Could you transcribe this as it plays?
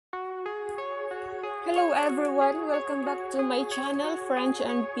Hello everyone, welcome back to my channel, French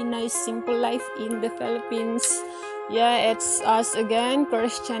and Pinay Simple Life in the Philippines. Yeah, it's us again,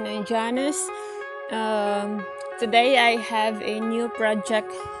 Christian and Janice. Um, Today I have a new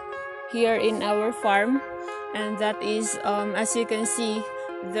project here in our farm, and that is, as you can see,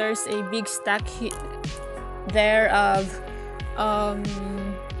 there's a big stack there of um,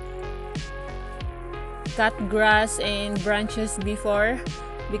 cut grass and branches before,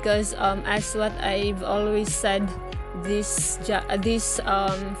 because as what I've always said, this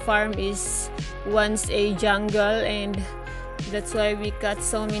farm is once a jungle, and that's why we cut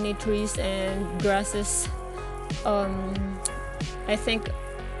so many trees and grasses. um I think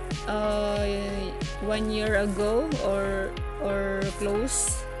 1 year ago, or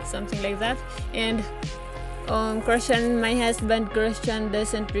close, something like that. And Christian, my husband Christian,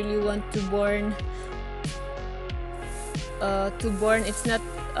 doesn't really want to burn. It's not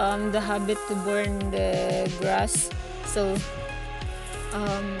the habit to burn the grass, so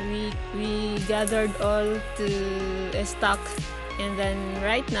we gathered all to a stack. And then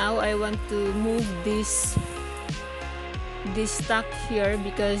right now I want to move this stack here,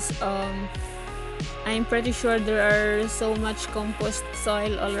 because I'm pretty sure there are so much compost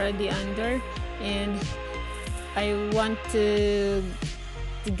soil already under, and I want to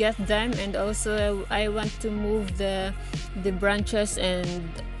get them, and also I want to move the branches and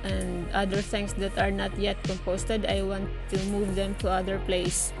other things that are not yet composted. I want to move them to other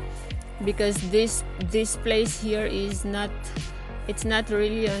place, because this place here is not, it's not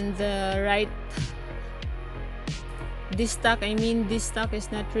really on the right. This stock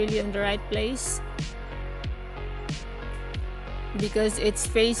is not really on the right place, because it's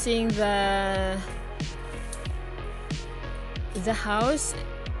facing the house.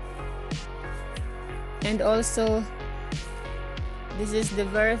 And also, this is the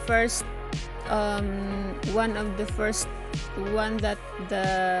very first one of the first one that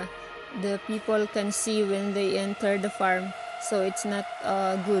the people can see when they enter the farm, so it's not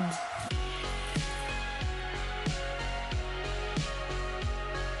good.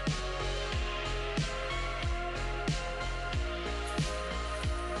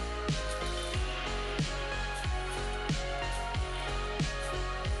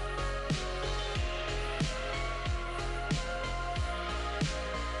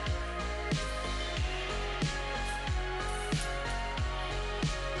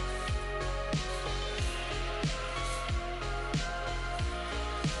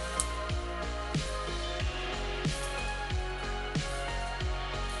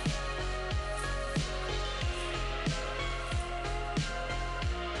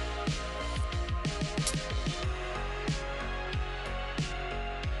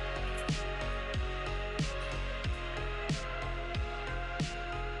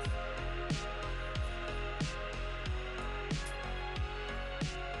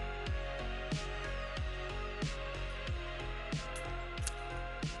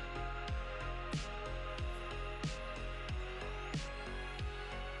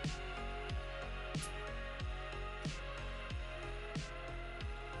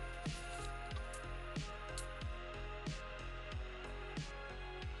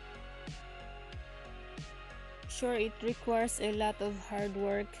 Sure, it requires a lot of hard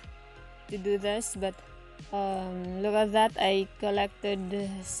work to do this, but look at that. I collected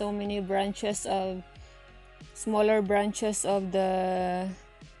so many branches of smaller branches of the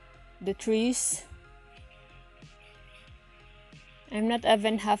trees. I'm not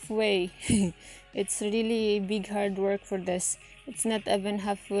even halfway. It's really big hard work for this. It's not even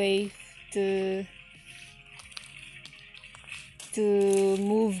halfway to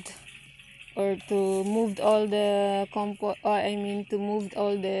move, or to move all the to move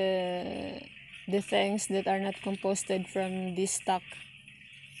all the things that are not composted from this stock.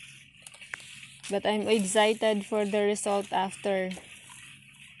 But I'm excited for the result after.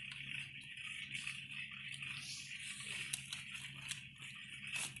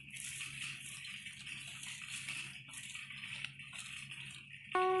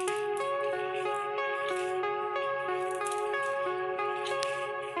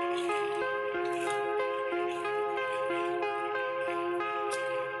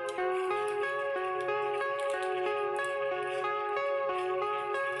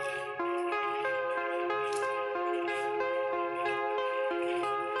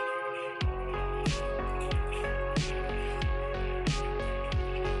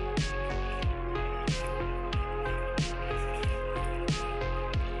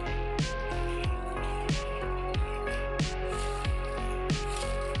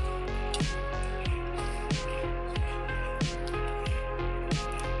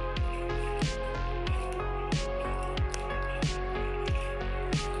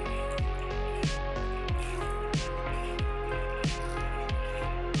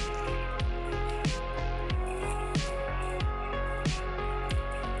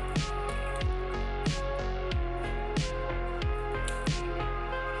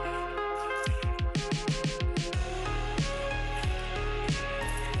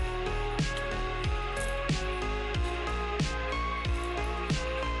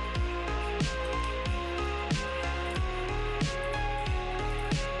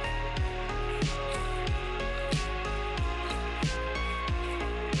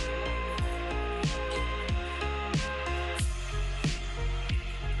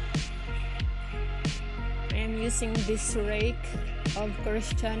 using this rake of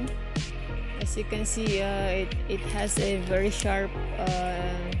Christian. As you can see, it has a very sharp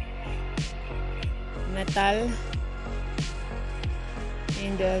metal,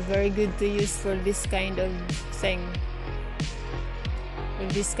 and very good to use for this kind of thing, for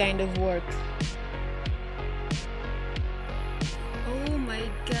this kind of work. Oh my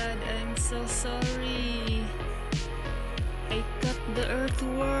god, I'm so sorry. I cut the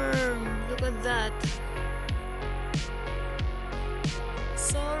earthworm. Look at that.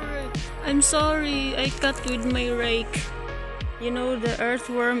 I'm sorry, I cut with my rake. You know, the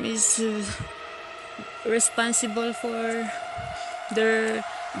earthworm is responsible for their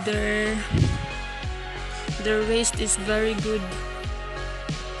waste is very good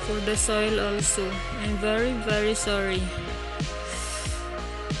for the soil also. I'm very sorry.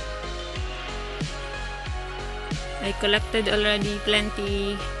 I collected already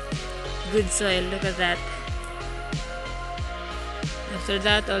plenty good soil. Look at that. After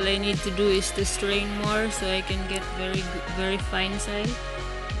that, all I need to do is to strain more so I can get very fine soil.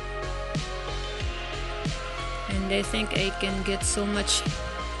 And I think I can get so much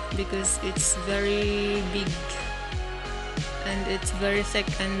because it's very big and it's very thick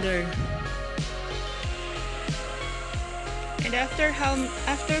under. And after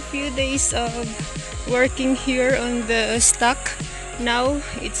a few days of working here on the stock, now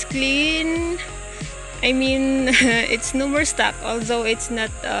it's clean. I mean, it's no more stuck, although it's not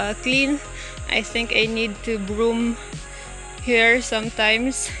clean. I think I need to broom here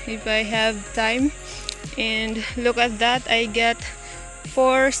sometimes if I have time. And look at that, I get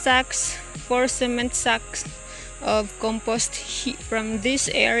 4 cement sacks of compost from this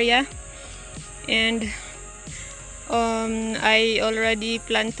area. And I already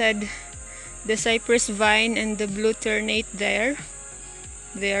planted the cypress vine and the blue ternate there.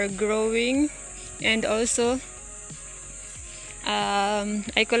 They are growing. And also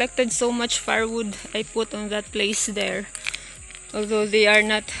I collected so much firewood I put on that place there, although they are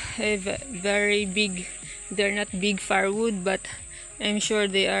not very big, they're not big firewood, but I'm sure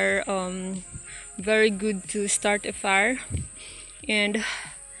they are very good to start a fire. And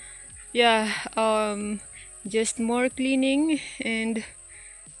yeah, just more cleaning and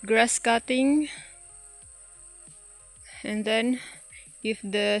grass cutting, and then if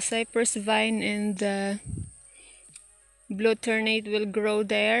the cypress vine and the blue ternate will grow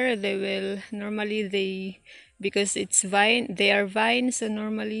there, they will normally because it's vine, they are vines, so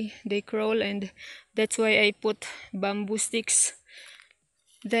normally they crawl, and that's why I put bamboo sticks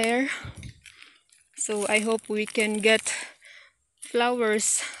there. So I hope we can get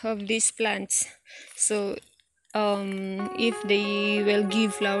flowers of these plants. So if they will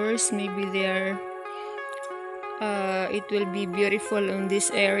give flowers, maybe they are it will be beautiful in this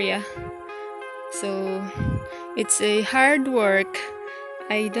area. So it's a hard work.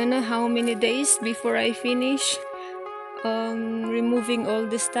 I don't know how many days before I finish removing all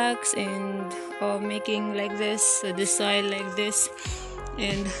the stacks and making like this, the soil like this,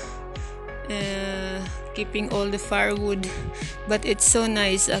 and keeping all the firewood. But it's so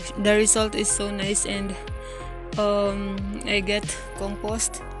nice. The result is so nice, and I get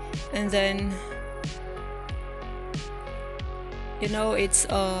compost, and then you know, it's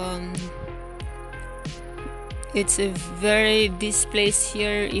a very, this place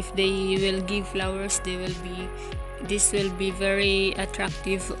here, if they will give flowers, this will be very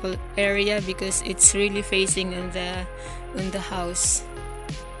attractive area because it's really facing on the house.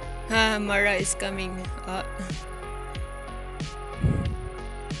 Mara is coming.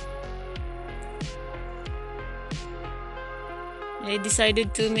 I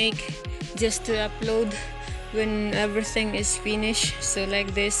decided to make just to upload when everything is finished, so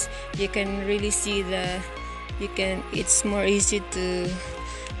like this you can really see it's more easy to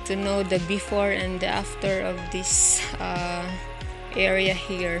know the before and the after of this area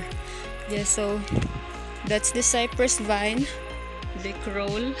here. Yeah, so that's the cypress vine. They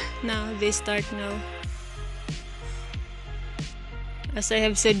crawl now, they start now. As I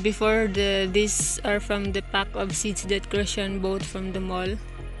have said before, these are from the pack of seeds that Christian bought from the mall.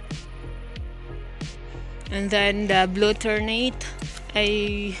 And then the blue ternate,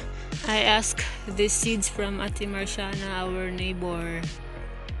 I asked the seeds from Ate Marciana, our neighbor.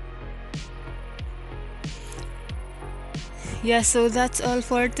 Yeah, so that's all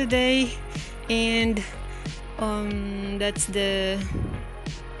for today, and that's the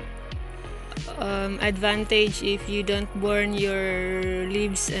advantage if you don't burn your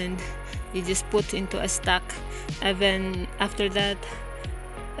leaves and you just put into a stack. And then after that,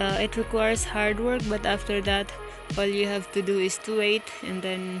 it requires hard work, but after that all you have to do is to wait, and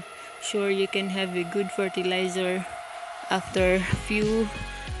then sure you can have a good fertilizer after few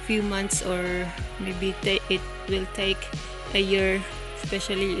months, or maybe it will take a year,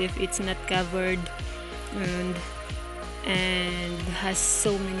 especially if it's not covered and has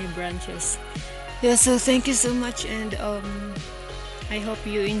so many branches. Yeah, so thank you so much, and I hope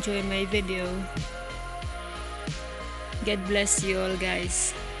you enjoy my video. God bless you all,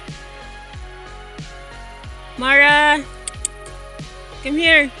 guys. Mara, come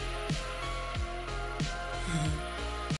here.